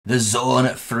The Zone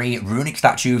 3 Runic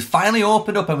statue finally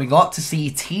opened up and we got to see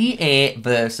TA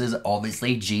versus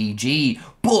obviously GG.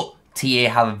 But TA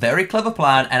have a very clever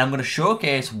plan and I'm going to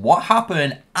showcase what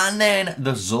happened and then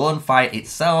the zone fight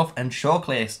itself and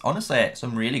showcase, honestly,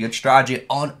 some really good strategy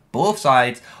on both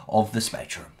sides of the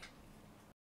spectrum.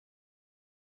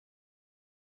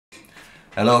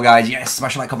 Hello guys, yes,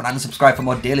 smash a like, comment and subscribe for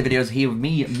more daily videos here with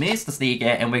me, MrSneakyy,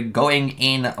 and we're going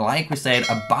in, like we said,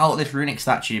 about this Runic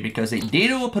statue because it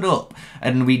did open up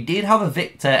and we did have a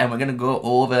victor and we're going to go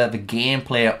over the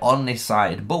gameplay on this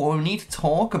side. But what we need to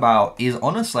talk about is,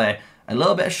 honestly, a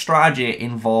little bit of strategy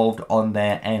involved on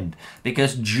their end.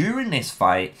 Because during this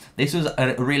fight, this was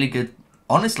a really good,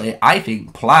 honestly, I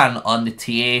think, plan on the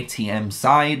TM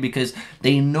side because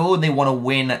they know they want to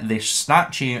win this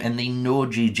statue and they know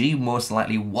GG most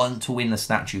likely want to win the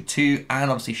statue too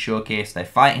and obviously showcase their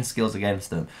fighting skills against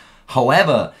them.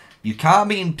 However, you can't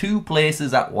be in two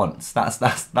places at once. That's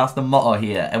the motto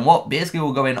here. And what basically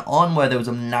was going on where there was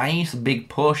a nice big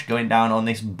push going down on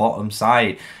this bottom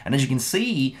side. And as you can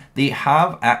see, they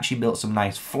have actually built some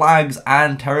nice flags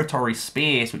and territory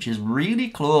space, which is really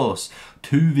close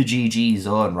to the GG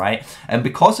zone, right? And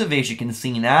because of this, you can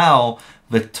see now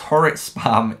the turret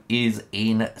spam is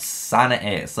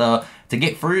insanity. So to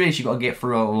get through this, you got to get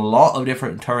through a lot of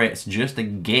different turrets just to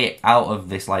get out of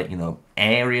this, like, you know,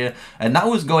 area. And that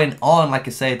was going on, like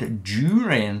I said,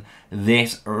 during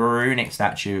this Runic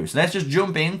statue. So let's just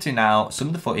jump into now some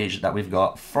of the footage that we've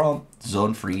got from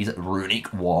Zone 3's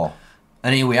Runic War.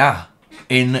 And here we are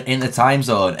in the time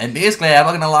zone, and basically, I'm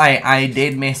not gonna lie, I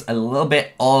did miss a little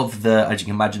bit of the, as you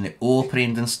can imagine, the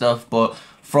openings and stuff, but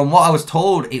from what I was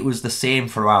told, it was the same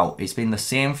throughout. It's been the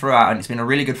same throughout, and it's been a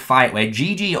really good fight where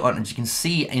GG, as you can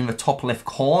see in the top left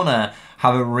corner,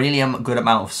 have a really good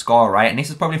amount of score, right? And this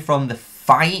is probably from the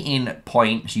fighting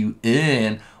points you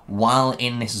earn while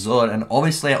in this zone, and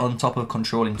obviously on top of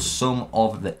controlling some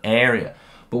of the area.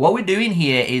 But what we're doing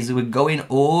here is we're going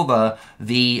over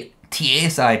the TA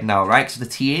side now, right? So the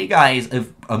TA guys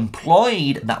have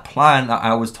employed that plan that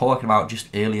I was talking about just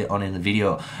earlier on in the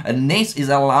video, and this is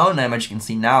allowing them, as you can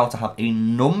see now, to have a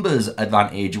numbers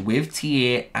advantage with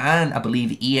TA and I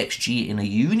believe EXG in a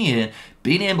union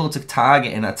being able to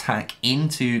target and attack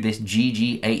into this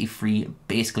GG83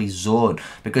 basically zone,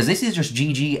 because this is just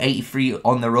GG83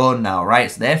 on their own now, right?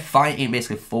 So they're fighting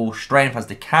basically full strength as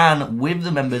they can with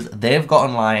the members they've got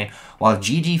online, while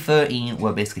GG13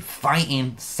 were basically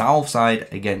fighting south side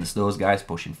against those guys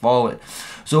pushing forward.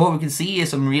 So what we can see is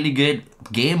some really good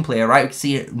gameplay, right? We can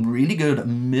see really good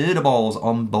murder balls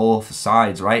on both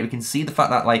sides, right? We can see the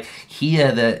fact that, like,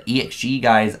 here the EXG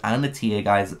guys and the TA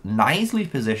guys nicely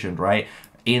positioned, right,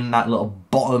 in that little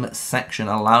bottom section,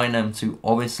 allowing them to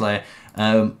obviously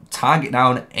target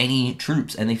down any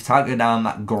troops, and they've targeted down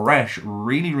that Goresh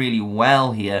really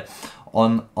well here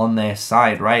on their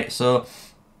side, right? So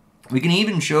we can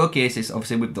even showcase this,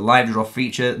 obviously, with the live draw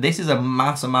feature. This is a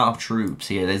mass amount of troops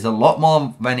here. There's a lot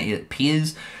more than it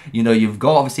appears. You know, you've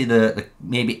got, obviously, the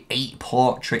maybe 8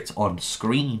 portraits on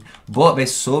screen, but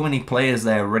there's so many players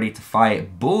there ready to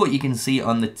fight. But you can see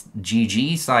on the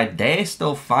GG side, they're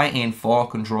still fighting for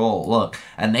control. Look,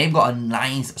 and they've got a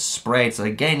nice spread. So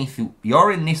again, if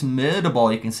you're in this murder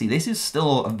ball, you can see this is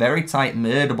still a very tight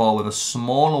murder ball with a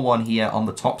smaller one here on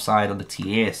the top side on the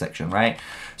TA section, right?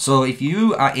 So if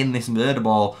you are in this murder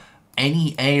ball,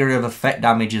 any area of effect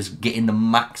damage is getting the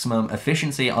maximum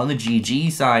efficiency on the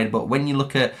GG side. But when you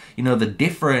look at, you know, the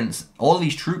difference, all of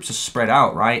these troops are spread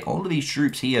out, right? All of these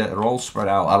troops here are all spread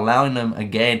out, allowing them,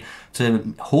 again,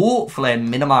 to hopefully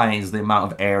minimize the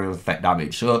amount of area of effect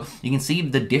damage. So you can see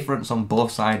the difference on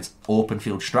both sides open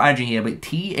field strategy here, but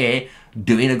TA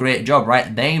doing a great job,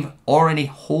 right? They've already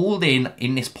holding,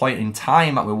 in this point in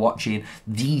time that we're watching,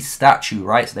 the statue,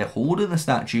 right? So they're holding the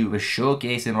statue, we're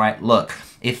showcasing, right, look,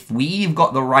 if we've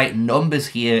got the right numbers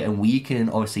here and we can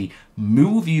obviously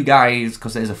move you guys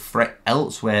because there's a threat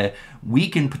elsewhere, we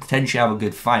can potentially have a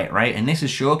good fight, right? And this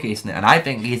is showcasing it, and I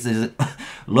think this is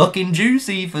looking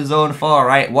juicy for Zone 4,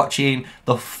 right? Watching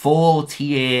the full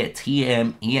TA,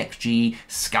 TM, EXG,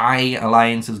 Sky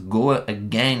alliances go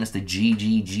against the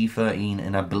GG13,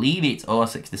 and I believe it's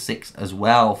 066 as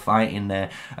well fighting there.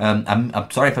 I'm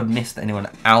sorry if I missed anyone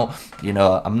out. You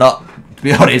know, I'm not, to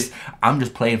be honest, I'm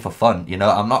just playing for fun, you know?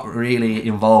 I'm not really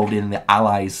involved in the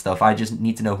allies stuff. I just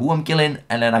need to know who I'm killing,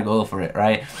 and then I go for it,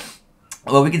 right?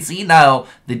 Well, we can see now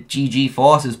the GG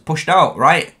forces pushed out,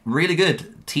 right? Really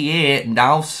good. TA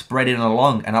now spreading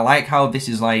along, and I like how this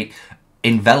is, like,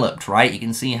 enveloped, right? You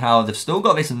can see how they've still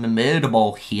got this murder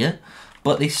ball here,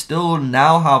 but they still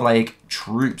now have, like,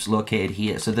 troops located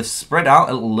here. So they've spread out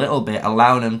a little bit,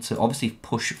 allowing them to obviously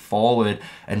push forward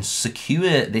and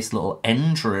secure this little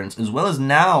entrance, as well as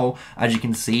now, as you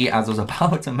can see, as I was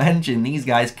about to mention, these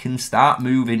guys can start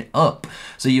moving up.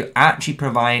 So you're actually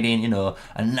providing, you know,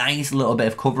 a nice little bit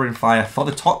of covering fire for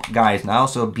the top guys now.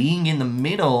 So being in the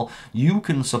middle, you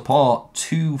can support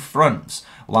two fronts.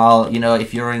 While, you know,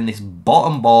 if you're in this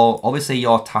bottom ball, obviously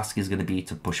your task is going to be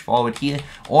to push forward here.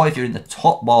 Or if you're in the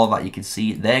top ball that you can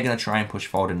see, they're going to try and push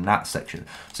forward in that section.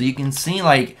 So you can see,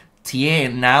 like, TA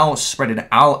now spreading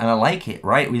out, and I like it,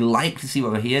 right? We like to see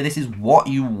over here. This is what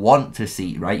you want to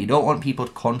see, right? You don't want people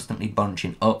constantly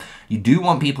bunching up. You do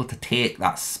want people to take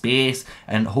that space,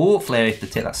 and hopefully if they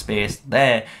take that space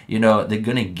there, you know, they're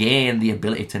going to gain the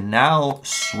ability to now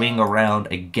swing around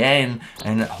again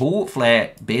and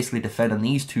hopefully basically defend on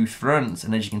these two fronts.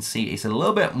 And as you can see, it's a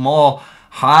little bit more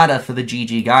harder for the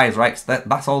GG guys, right? So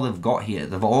that's all they've got here.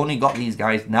 They've only got these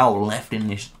guys now left in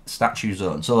this statue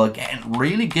zone. So again,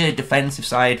 really good defensive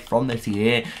side from the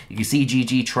TA. You can see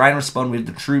GG try and respond with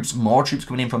the troops. More troops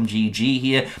coming in from GG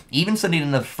here. Even sending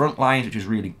in the front lines, which is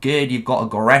really good. You've got a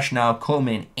Goresh now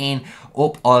coming in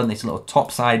up on this little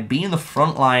top side, being the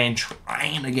front line,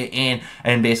 trying to get in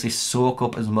and basically soak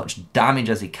up as much damage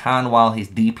as he can while his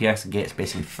DPS gets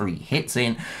basically 3 hits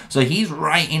in. So he's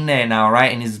right in there now,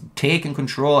 right? And he's taking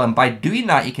control. And by doing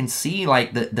that, you can see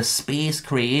like the space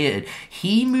created.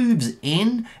 He moves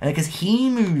in, and because he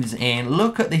moves in,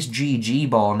 look at this GG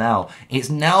ball now. It's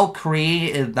now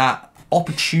created that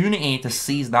opportunity to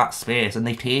seize that space, and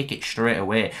they take it straight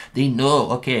away. They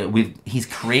know, okay, he's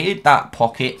created that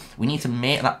pocket, we need to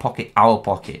make that pocket our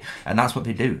pocket, and that's what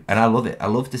they do. And I love it. I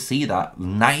love to see that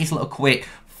nice little quick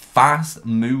fast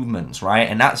movements, right?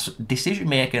 And that's decision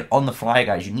making on the fly,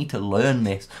 guys. You need to learn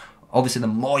this. Obviously, the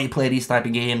more you play these type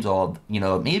of games, or, you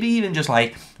know, maybe even just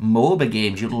like MOBA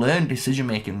games, you learn decision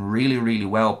making really, really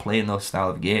well playing those style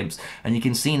of games. And you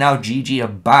can see now GG are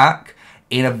back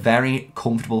in a very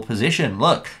comfortable position.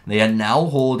 Look, they are now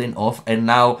holding off, and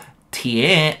now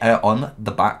TA are on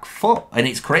the back foot. And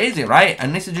it's crazy, right?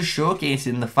 And this is just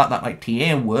showcasing the fact that like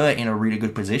TA were in a really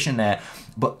good position there,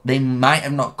 but they might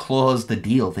have not closed the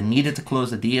deal. They needed to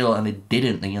close the deal and they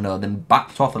didn't. You know, they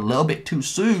backed off a little bit too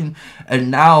soon,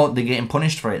 and now they're getting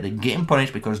punished for it. They're getting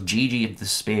punished because GG have the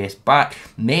space back.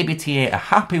 Maybe TA are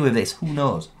happy with this. Who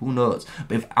knows? Who knows?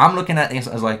 But if I'm looking at this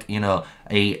as like, you know,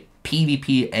 a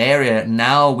PvP area,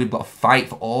 now we've got to fight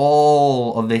for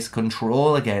all of this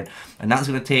control again, and that's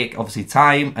going to take obviously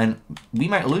time, and we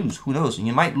might lose. Who knows?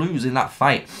 You might lose in that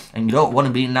fight, and you don't want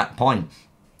to be in that point.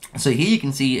 So here you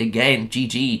can see again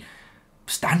GG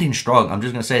standing strong. I'm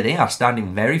just going to say they are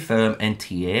standing very firm, and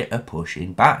TA are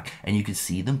pushing back, and you can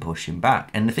see them pushing back.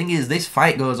 And the thing is, this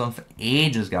fight goes on for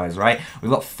ages, guys, right?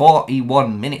 We've got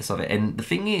 41 minutes of it, and the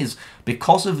thing is,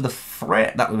 because of the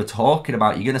threat that we were talking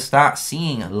about, you're going to start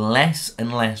seeing less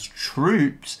and less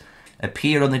troops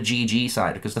appear on the GG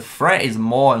side, because the threat is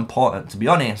more important, to be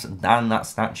honest, than that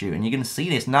statue. And you're going to see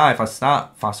this now. If I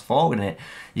start fast forwarding it,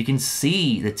 you can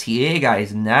see the TA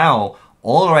guys now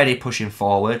already pushing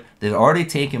forward. They've already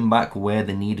taken back where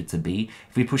they needed to be.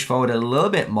 If we push forward a little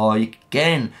bit more,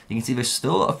 again, you can see there's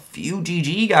still a few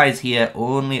GG guys here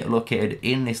only located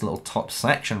in this little top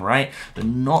section, right? They're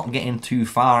not getting too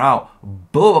far out,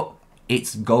 but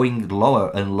it's going lower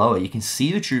and lower. You can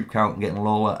see the troop count getting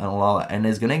lower and lower, and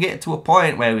there's going to get to a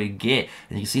point where we get,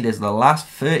 and you can see there's the last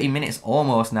 30 minutes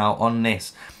almost now on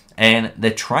this. And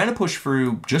they're trying to push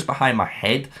through just behind my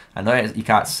head. I know you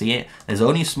can't see it. There's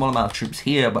only a small amount of troops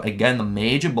here, but again, the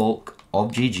major bulk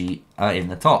of GG are in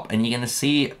the top. And you're going to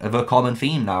see the common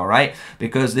theme now, right?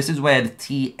 Because this is where the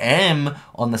TM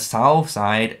on the south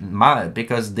side mattered,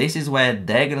 because this is where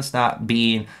they're going to start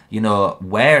being, you know,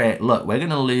 look, we're going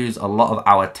to lose a lot of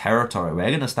our territory. We're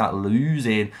going to start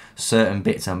losing certain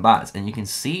bits and bats. And you can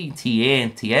see TA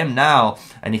and TM now.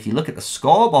 And if you look at the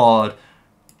scoreboard,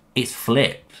 it's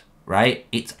flipped, right?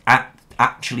 It's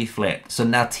actually flipped. So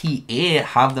now TA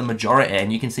have the majority,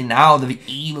 and you can see now they've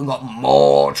even got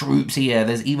more troops here.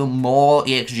 There's even more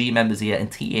EXG members here, and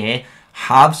TA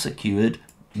have secured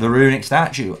the RUNIC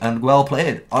statue. And well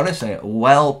played, honestly,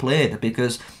 well played,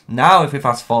 because now if we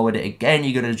fast forward it again,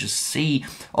 you're going to just see,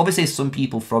 obviously, some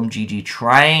people from GG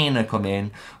trying to come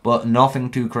in, but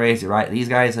nothing too crazy, right? These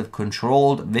guys have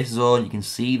controlled this zone. You can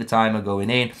see the timer going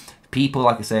in. People,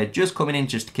 like I said, just coming in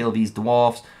just to kill these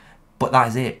dwarfs. But that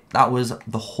is it. That was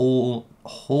the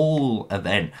whole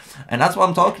event. And that's what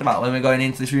I'm talking about when we're going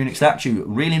into this RUNIC statue.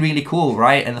 Really, really cool,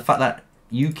 right? And the fact that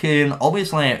you can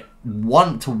obviously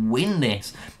want to win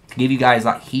this to give you guys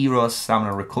that hero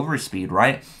stamina recovery speed,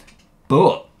 right?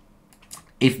 But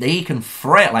if they can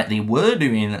threat like they were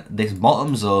doing this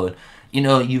bottom zone, you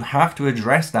know, you have to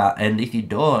address that, and if you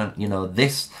don't, you know,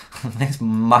 this this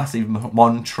massive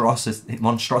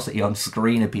monstrosity on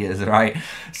screen appears, right?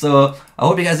 So I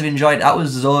hope you guys have enjoyed. That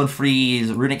was Zone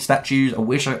 3's runic statues. I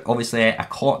wish obviously I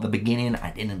caught the beginning.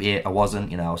 I didn't, I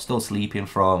wasn't, you know, I was still sleeping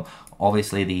from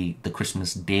obviously the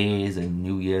Christmas days and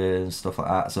New Year and stuff like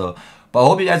that. So, but I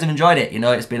hope you guys have enjoyed it. You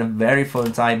know, it's been a very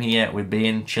fun time here. We've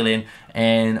been chilling,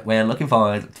 and we're looking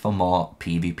forward for more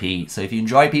PvP. So if you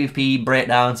enjoy PvP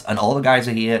breakdowns and all the guys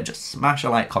are here, just smash a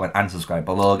like, comment, and subscribe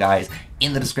below, guys.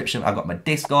 In the description, I've got my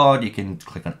Discord. You can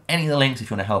click on any of the links if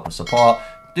you want to help and support.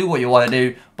 Do what you want to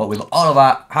do. But with all of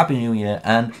that, Happy New Year,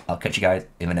 and I'll catch you guys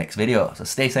in the next video. So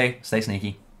stay safe, stay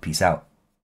sneaky. Peace out.